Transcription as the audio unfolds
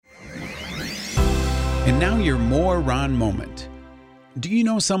And now your More Ron moment. Do you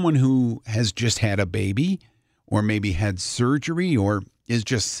know someone who has just had a baby, or maybe had surgery, or is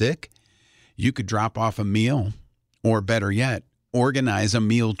just sick? You could drop off a meal, or better yet, organize a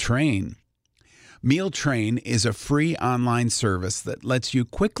meal train. Meal Train is a free online service that lets you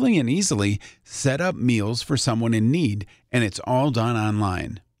quickly and easily set up meals for someone in need, and it's all done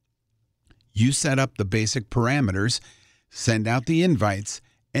online. You set up the basic parameters, send out the invites,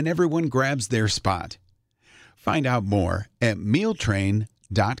 and everyone grabs their spot. Find out more at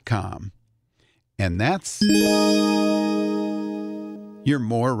mealtrain.com. And that's your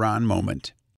More Ron moment.